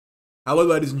Hello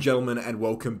ladies and gentlemen, and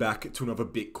welcome back to another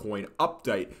Bitcoin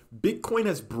update. Bitcoin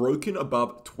has broken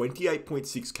above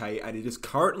 28.6k and it is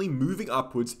currently moving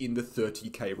upwards in the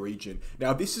 30k region.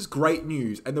 Now this is great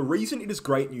news, and the reason it is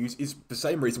great news is the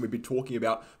same reason we've been talking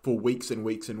about for weeks and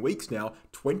weeks and weeks now.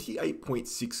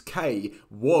 28.6k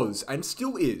was, and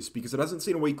still is, because it hasn't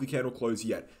seen a weekly candle close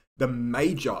yet, the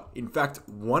major, in fact,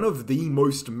 one of the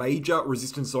most major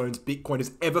resistance zones Bitcoin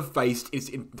has ever faced in its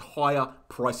entire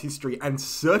price history, and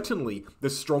certainly the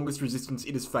strongest resistance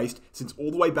it has faced since all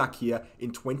the way back here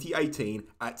in 2018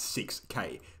 at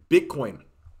 6k. Bitcoin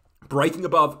breaking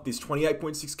above this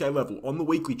 28.6k level on the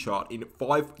weekly chart in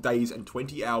 5 days and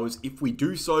 20 hours, if we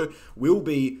do so, will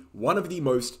be one of the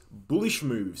most bullish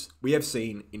moves we have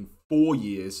seen in 4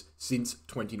 years since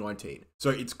 2019. So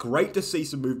it's great to see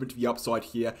some movement to the upside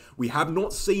here. We have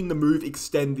not seen the move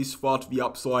extend this far to the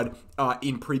upside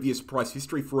in previous price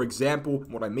history. For example,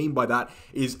 what I mean by that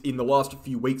is in the last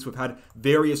few weeks, we've had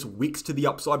various wicks to the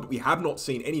upside, but we have not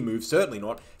seen any move, certainly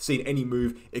not seen any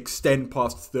move extend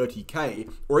past 30k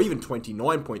or even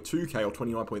 29.2k or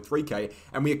 29.3k.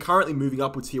 And we are currently moving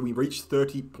upwards here. We reached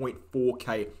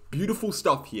 30.4k. Beautiful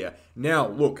stuff here. Now,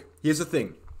 look, here's the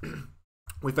thing.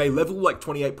 With a level like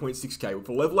 28.6k, with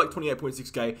a level like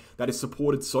 28.6k that is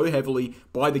supported so heavily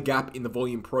by the gap in the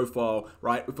volume profile,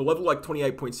 right? With a level like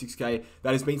 28.6k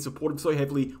that has been supported so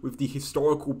heavily with the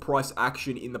historical price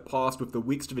action in the past, with the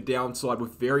wicks to the downside,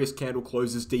 with various candle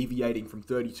closes deviating from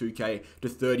 32k to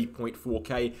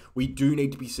 30.4k, we do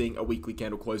need to be seeing a weekly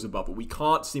candle close above it. We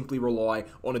can't simply rely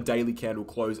on a daily candle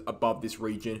close above this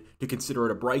region to consider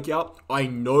it a breakout. I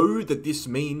know that this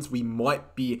means we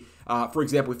might be, for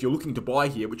example, if you're looking to buy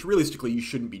here, which realistically you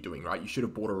shouldn't be doing, right? You should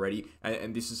have bought already,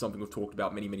 and this is something we've talked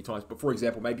about many times. But for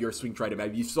example, maybe you're a swing trader,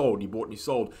 maybe you sold, you bought and you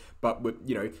sold. But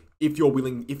you know, if you're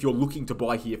looking to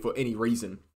buy here for any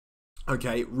reason,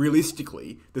 okay,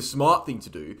 realistically, the smart thing to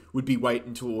do would be wait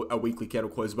until a weekly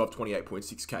candle close above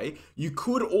 28.6k. You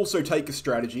could also take a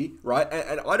strategy, right?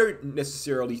 And I don't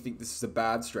necessarily think this is a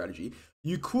bad strategy.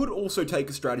 You could also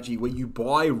take a strategy where you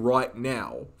buy right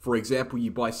now. For example, you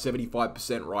buy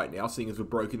 75% right now, seeing as we've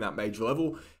broken that major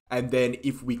level. And then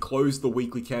if we close the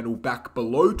weekly candle back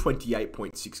below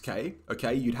 28.6k,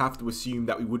 okay, you'd have to assume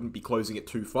that we wouldn't be closing it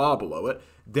too far below it.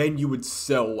 Then you would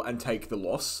sell and take the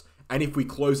loss. And if we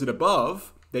close it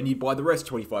above, then you'd buy the rest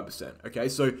 25%. Okay,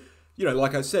 so you know,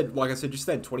 like I said just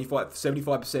then,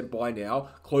 75% buy now,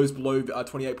 close below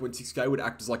 28.6k would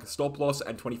act as like a stop loss,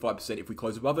 and 25% if we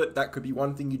close above it. That could be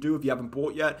one thing you do if you haven't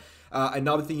bought yet.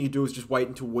 Another thing you do is just wait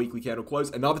until weekly candle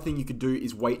close. Another thing you could do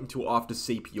is wait until after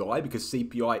CPI, because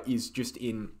CPI is just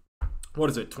in, what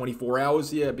is it, 24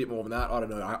 hours? Yeah, a bit more than that. I don't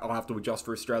know. I'll have to adjust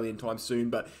for Australian time soon,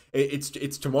 but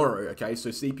it's tomorrow, okay? So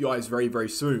CPI is very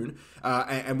soon.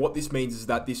 And what this means is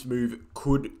that this move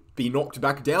could be knocked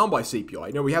back down by CPI.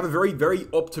 You know, we have a very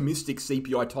optimistic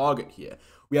CPI target here.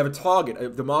 We have a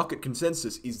target, the market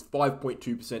consensus is 5.2%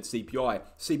 CPI.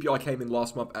 CPI came in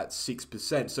last month at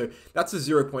 6%. So that's a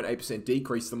 0.8%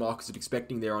 decrease the markets are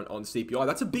expecting there on CPI.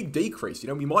 That's a big decrease. You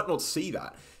know, we might not see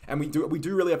that. And we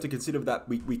do really have to consider that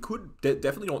we could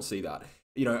definitely not see that.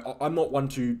 You know, I'm not one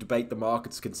to debate the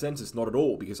market's consensus, not at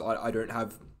all, because I don't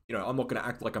have, you know, I'm not going to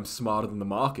act like I'm smarter than the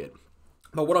market.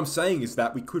 But what I'm saying is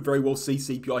that we could very well see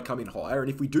CPI come in higher, and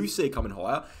if we do see it come in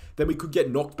higher, then we could get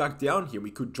knocked back down here.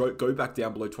 We could go back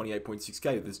down below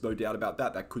 28.6k. There's no doubt about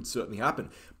that. That could certainly happen.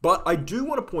 But I do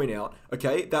want to point out,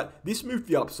 okay, that this move to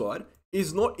the upside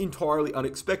is not entirely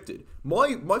unexpected.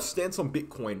 My stance on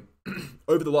Bitcoin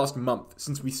over the last month,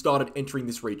 since we started entering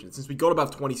this region, since we got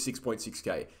above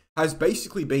 26.6k, has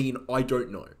basically been, I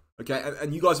don't know. Okay,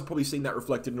 and you guys have probably seen that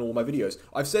reflected in all my videos.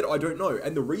 I've said I don't know,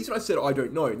 and the reason I said I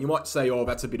don't know, and you might say, oh,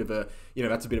 that's a bit of a, you know,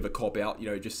 that's a bit of a cop out, you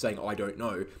know, just saying I don't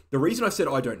know. The reason I said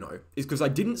I don't know is because I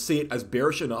didn't see it as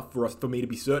bearish enough for me to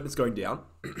be certain it's going down,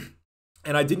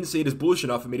 and I didn't see it as bullish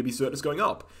enough for me to be certain it's going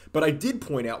up. But I did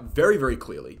point out very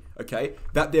clearly, okay,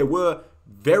 that there were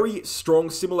very strong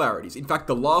similarities. In fact,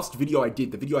 the last video I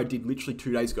did, the video I did literally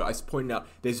 2 days ago, I pointed out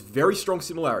there's very strong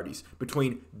similarities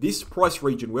between this price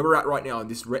region where we're at right now in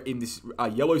this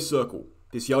yellow circle,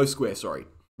 this yellow square, sorry,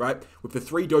 right, with the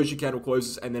 3 doji candle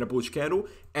closes and then a bullish candle,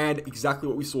 and exactly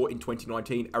what we saw in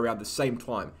 2019 around the same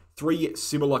time. 3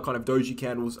 similar kind of doji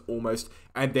candles almost,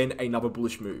 and then another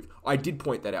bullish move. I did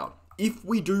point that out. If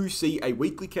we do see a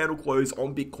weekly candle close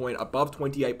on Bitcoin above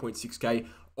 28.6k,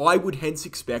 I would hence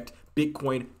expect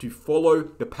Bitcoin to follow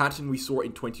the pattern we saw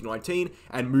in 2019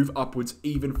 and move upwards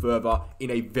even further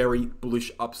in a very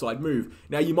bullish upside move.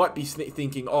 Now, you might be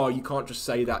thinking, oh, you can't just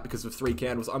say that because of 3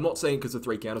 candles. I'm not saying because of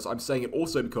 3 candles. I'm saying it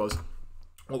also because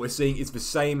what we're seeing is the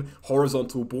same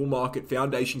horizontal bull market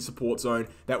foundation support zone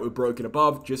that were broken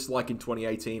above, just like in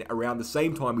 2018, around the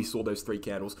same time we saw those 3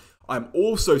 candles. I'm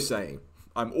also saying,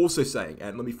 and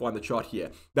let me find the chart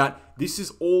here, that this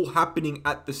is all happening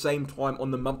at the same time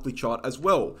on the monthly chart as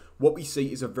well. What we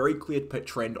see is a very clear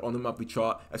trend on the monthly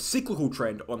chart, a cyclical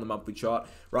trend on the monthly chart,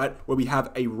 right? Where we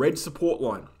have a red support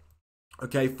line,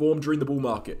 okay, formed during the bull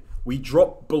market. We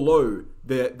drop below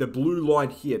the blue line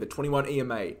here, the 21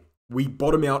 EMA. We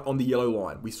bottom out on the yellow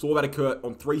line. We saw that occur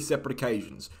on 3 separate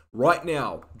occasions. Right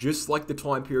now, just like the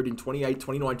time period in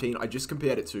 2019, I just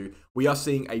compared it to, we are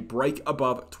seeing a break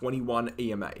above 21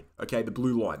 EMA, okay, the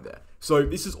blue line there. So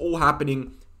this is all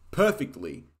happening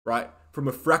perfectly, right, from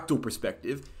a fractal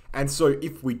perspective. And so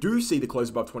if we do see the close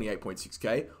above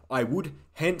 28.6K, I would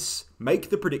hence make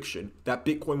the prediction that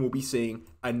Bitcoin will be seeing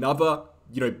another,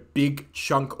 big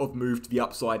chunk of move to the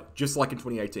upside, just like in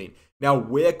 2018. Now,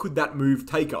 where could that move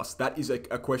take us? That is a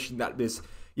question that there's,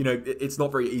 it's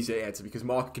not very easy to answer because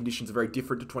market conditions are very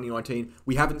different to 2019.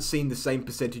 We haven't seen the same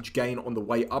percentage gain on the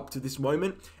way up to this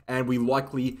moment, and we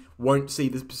likely won't see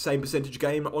the same percentage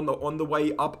gain on the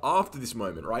way up after this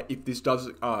moment, right? If this does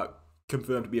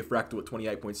confirmed to be a fractal at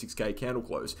 28.6K candle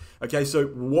close. Okay, so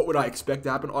what would I expect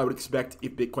to happen? I would expect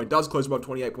if Bitcoin does close above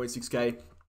 28.6K,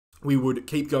 we would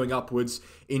keep going upwards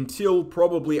until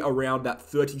probably around that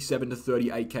 37 to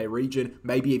 38K region,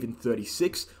 maybe even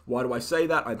 36. Why do I say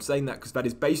that? I'm saying that because that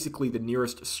is basically the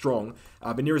nearest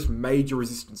the nearest major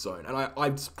resistance zone. And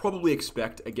I'd probably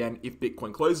expect, again, if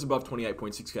Bitcoin closes above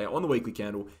 28.6K on the weekly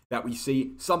candle, that we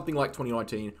see something like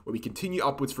 2019, where we continue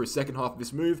upwards for a second half of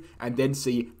this move, and then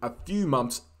see a few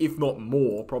months, if not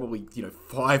more, probably,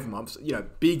 5 months,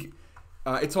 big.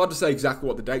 It's hard to say exactly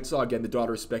what the dates are. Again, the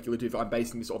data is speculative. I'm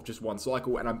basing this off just one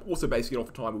cycle, and I'm also basing it off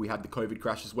a time where we had the COVID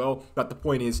crash as well. But the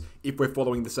point is, if we're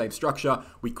following the same structure,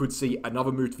 we could see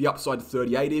another move to the upside to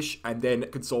 38-ish, and then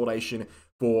consolidation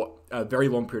for a very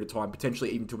long period of time,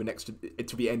 potentially even to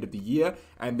the end of the year.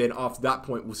 And then after that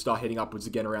point, we'll start heading upwards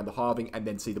again around the halving, and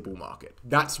then see the bull market.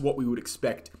 That's what we would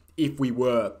expect if we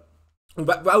were. Well,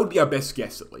 that would be our best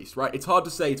guess, at least, right? It's hard to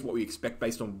say it's what we expect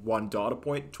based on one data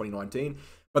point, 2019.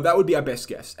 But that would be our best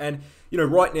guess. And,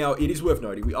 right now, it is worth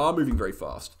noting, we are moving very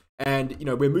fast. And,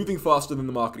 we're moving faster than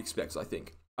the market expects, I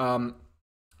think.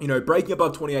 Breaking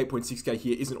above 28.6K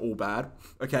here isn't all bad,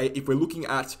 okay? If we're looking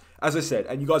at, as I said,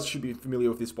 and you guys should be familiar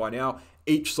with this by now,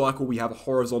 each cycle we have a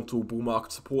horizontal bull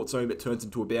market support zone that turns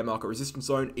into a bear market resistance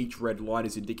zone. Each red line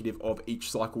is indicative of each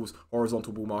cycle's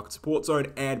horizontal bull market support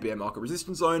zone and bear market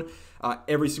resistance zone.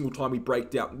 Every single time we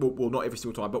break down, well, not every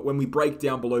single time, but when we break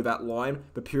down below that line,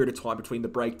 the period of time between the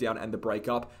breakdown and the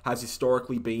breakup has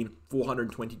historically been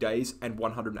 420 days and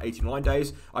 189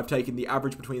 days. I've taken the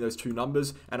average between those two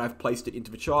numbers and I've placed it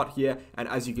into the chart here. And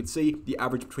as you can see, the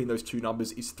average between those two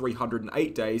numbers is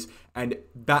 308 days. And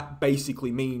that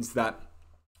basically means that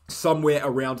somewhere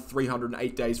around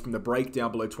 308 days from the breakdown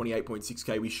below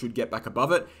 28.6K, we should get back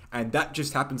above it. And that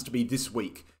just happens to be this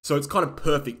week. So it's kind of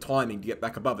perfect timing to get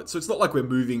back above it. So it's not like we're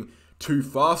moving too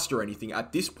fast or anything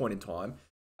at this point in time.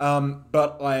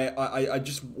 But I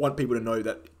just want people to know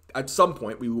that at some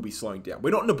point we will be slowing down.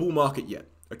 We're not in a bull market yet,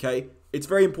 okay? It's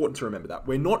very important to remember that.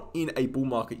 We're not in a bull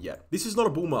market yet. This is not a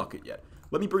bull market yet.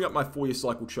 Let me bring up my 4-year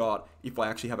cycle chart if I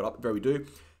actually have it up. There we do.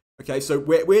 Okay, so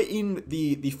we're in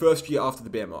the first year after the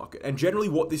bear market. And generally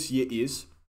what this year is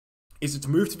it's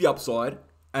move to the upside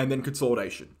and then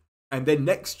consolidation. And then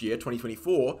next year,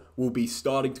 2024, will be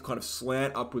starting to kind of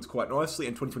slant upwards quite nicely,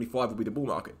 and 2025 will be the bull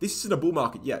market. This isn't a bull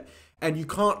market yet, and you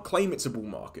can't claim it's a bull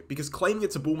market, because claiming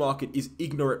it's a bull market is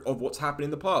ignorant of what's happened in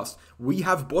the past. We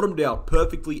have bottomed out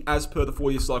perfectly as per the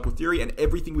 4-year cycle theory, and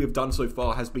everything we have done so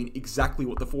far has been exactly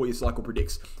what the 4-year cycle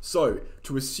predicts. So,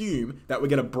 to assume that we're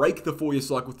going to break the 4-year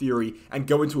cycle theory and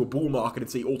go into a bull market and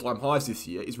see all-time highs this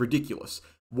year is ridiculous.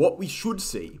 What we should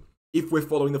see, if we're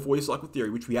following the 4-year cycle theory,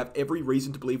 which we have every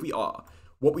reason to believe we are,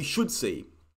 what we should see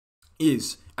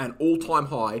is an all-time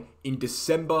high in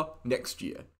December next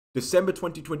year. December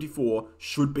 2024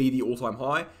 should be the all-time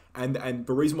high. And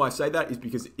the reason why I say that is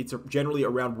because it's generally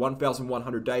around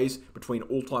 1,100 days between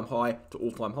all-time high to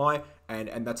all-time high.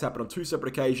 And that's happened on 2 separate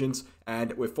occasions.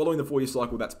 And we're following the 4-year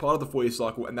cycle. That's part of the 4-year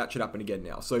cycle. And that should happen again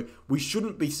now. So we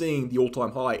shouldn't be seeing the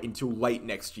all-time high until late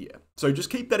next year. So just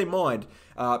keep that in mind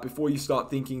before you start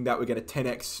thinking that we're going to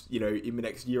 10x, in the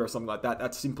next year or something like that.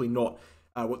 That's simply not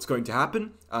what's going to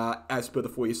happen as per the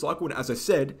 4-year cycle. And as I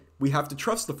said, we have to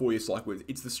trust the 4-year cycle.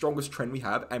 It's the strongest trend we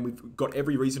have, and we've got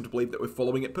every reason to believe that we're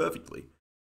following it perfectly.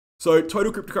 So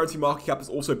total cryptocurrency market cap is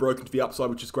also broken to the upside,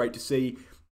 which is great to see.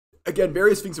 again,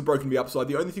 various things have broken the upside.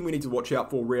 The only thing we need to watch out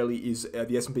for really is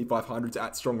the S&P 500's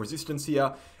at strong resistance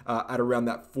here at around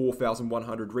that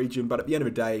 4,100 region. But at the end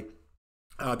of the day,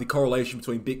 the correlation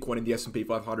between Bitcoin and the S&P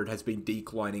 500 has been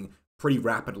declining pretty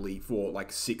rapidly for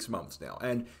like 6 months now.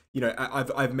 And, you know,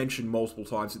 I've mentioned multiple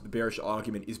times that the bearish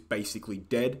argument is basically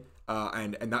dead.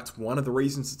 And that's one of the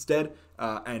reasons it's dead.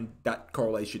 And that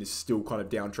correlation is still kind of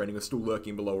downtrending or still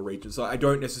lurking below a region. So I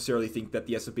don't necessarily think that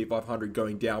the S&P 500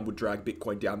 going down would drag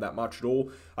Bitcoin down that much at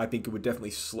all. I think it would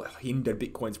definitely hinder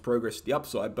Bitcoin's progress to the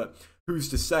upside. But who's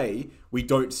to say we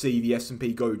don't see the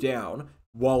S&P go down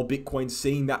while Bitcoin's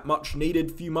seeing that much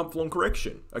needed few month-long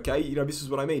correction? Okay, you know, this is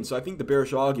what I mean. So I think the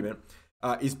bearish argument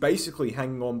is basically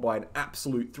hanging on by an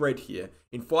absolute thread here.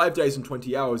 In 5 days and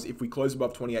 20 hours, if we close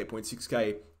above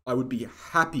 28.6k, I would be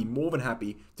happy, more than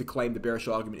happy, to claim the bearish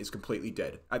argument is completely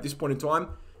dead. At this point in time,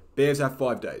 bears have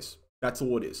 5 days. That's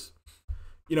all it is.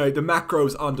 You know, the macro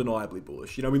is undeniably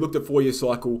bullish. You know, we looked at 4-year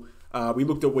cycle. We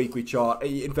looked at weekly chart.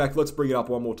 In fact, let's bring it up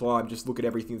one more time. Just look at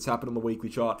everything that's happened on the weekly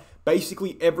chart.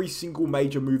 Basically, every single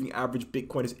major moving average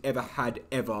Bitcoin has ever had,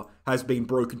 has been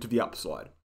broken to the upside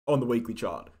on the weekly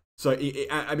chart. So,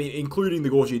 I mean, including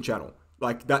the Gaussian channel.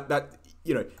 Like, that,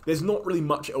 you know, there's not really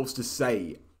much else to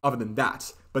say other than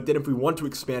that. But then if we want to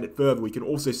expand it further, we can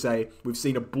also say we've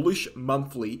seen a bullish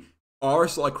monthly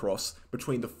RSI cross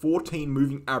between the 14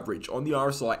 moving average on the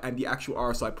RSI and the actual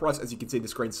RSI price, as you can see in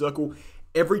this green circle.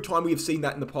 Every time we have seen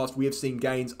that in the past, we have seen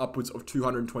gains upwards of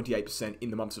 228% in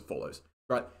the months that follows,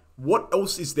 right? What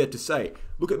else is there to say?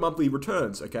 Look at monthly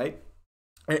returns, okay?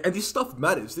 And this stuff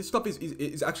matters. This stuff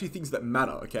is actually things that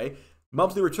matter, okay?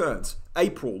 Monthly returns.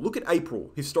 April. Look at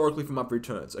April, historically for monthly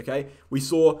returns, okay? We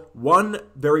saw one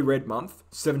very red month,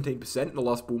 17% in the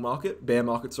last bear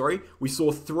market, sorry. We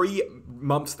saw 3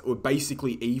 months that were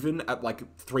basically even at like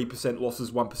 3%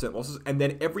 losses, 1% losses. And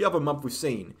then every other month we've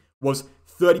seen was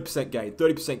 30% gain,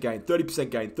 30% gain, 30%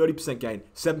 gain, 30% gain,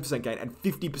 7% gain, and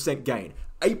 50% gain.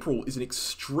 April is an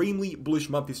extremely bullish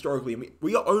month historically, and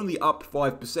we are only up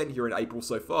 5% here in April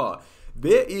so far.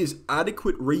 There is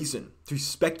adequate reason to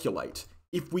speculate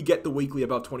if we get the weekly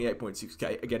above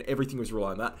 28.6k. Again, everything was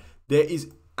relying on that. There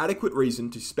is adequate reason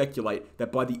to speculate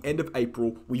that by the end of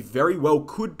April, we very well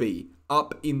could be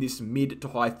up in this mid to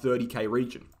high 30k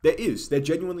region. There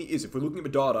genuinely is. If we're looking at the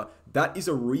data, that is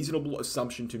a reasonable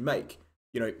assumption to make.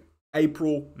 You know,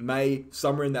 April, May,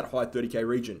 somewhere in that high 30k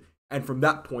region. And from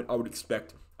that point, I would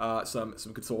expect some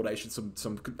consolidation,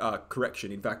 some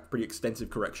correction. In fact, pretty extensive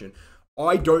correction.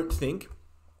 I don't think,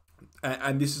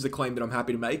 and this is a claim that I'm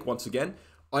happy to make once again,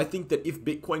 I think that if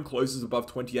Bitcoin closes above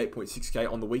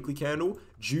 28.6k on the weekly candle,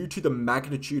 due to the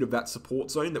magnitude of that support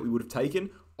zone that we would have taken,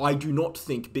 I do not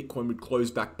think Bitcoin would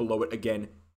close back below it again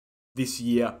this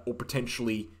year, or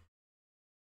potentially,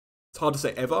 it's hard to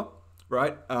say ever,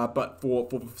 right? But for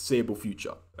the foreseeable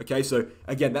future. Okay, so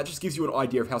again, that just gives you an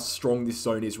idea of how strong this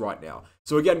zone is right now.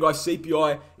 So again, guys,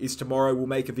 CPI is tomorrow. We'll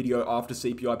make a video after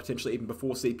CPI, potentially even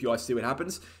before CPI, see what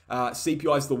happens.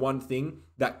 CPI is the one thing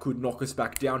that could knock us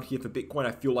back down here for Bitcoin.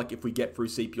 I feel like if we get through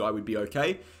CPI, we'd be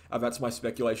okay. That's my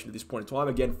speculation at this point in time.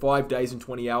 Again, 5 days and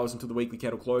 20 hours until the weekly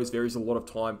candle close. There is a lot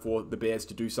of time for the bears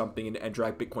to do something and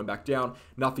drag Bitcoin back down.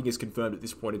 Nothing is confirmed at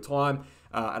this point in time.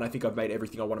 And I think I've made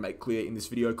everything I want to make clear in this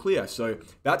video clear. So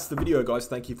that's the video, guys.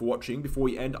 Thank you for watching. Before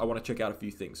we end, I want to check out a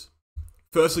few things.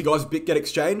 Firstly, guys, BitGet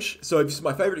Exchange. So this is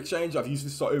my favorite exchange. I've used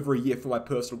this for over a year for my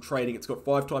personal trading. It's got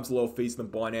 5 times lower fees than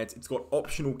Binance. It's got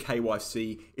optional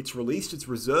KYC. It's released its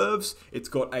reserves. It's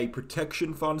got a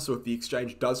protection fund. So if the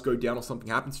exchange does go down or something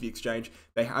happens to the exchange,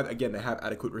 they have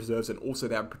adequate reserves, and also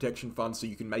they have a protection fund so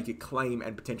you can make a claim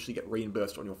and potentially get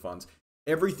reimbursed on your funds.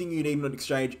 Everything you need on an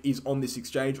exchange is on this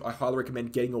exchange. I highly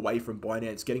recommend getting away from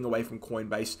Binance, getting away from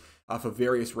Coinbase for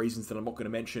various reasons that I'm not going to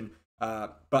mention.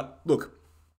 But look,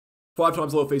 5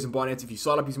 times lower fees than Binance. If you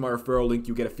sign up using my referral link,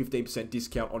 you'll get a 15%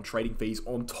 discount on trading fees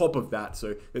on top of that.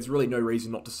 So there's really no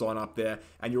reason not to sign up there.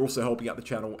 And you're also helping out the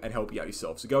channel and helping out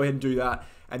yourself. So go ahead and do that.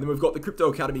 And then we've got the Crypto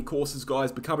Academy courses,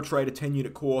 guys. Become a Trader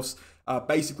 10-unit course.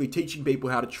 Basically teaching people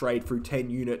how to trade through 10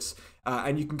 units.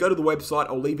 And you can go to the website.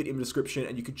 I'll leave it in the description.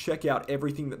 And you can check out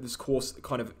everything that this course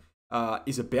kind of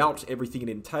is about, everything it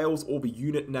entails, all the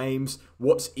unit names,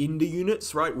 what's in the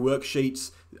units, right?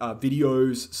 Worksheets,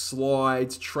 videos,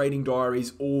 slides, trading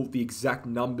diaries, all the exact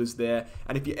numbers there.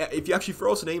 And if you actually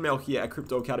throw us an email here at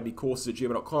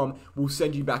cryptoacademycourses@gmail.com, we'll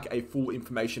send you back a full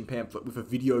information pamphlet with a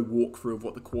video walkthrough of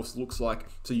what the course looks like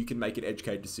so you can make an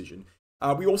educated decision.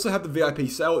 We also have the VIP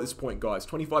sale at this point, guys.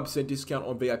 25% discount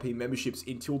on VIP memberships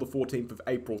until the 14th of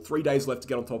April. 3 days left to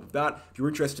get on top of that. If you're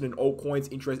interested in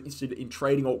altcoins, interested in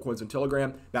trading altcoins on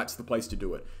Telegram, that's the place to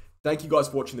do it. Thank you guys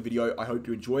for watching the video. I hope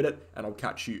you enjoyed it, and I'll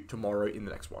catch you tomorrow in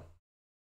the next one.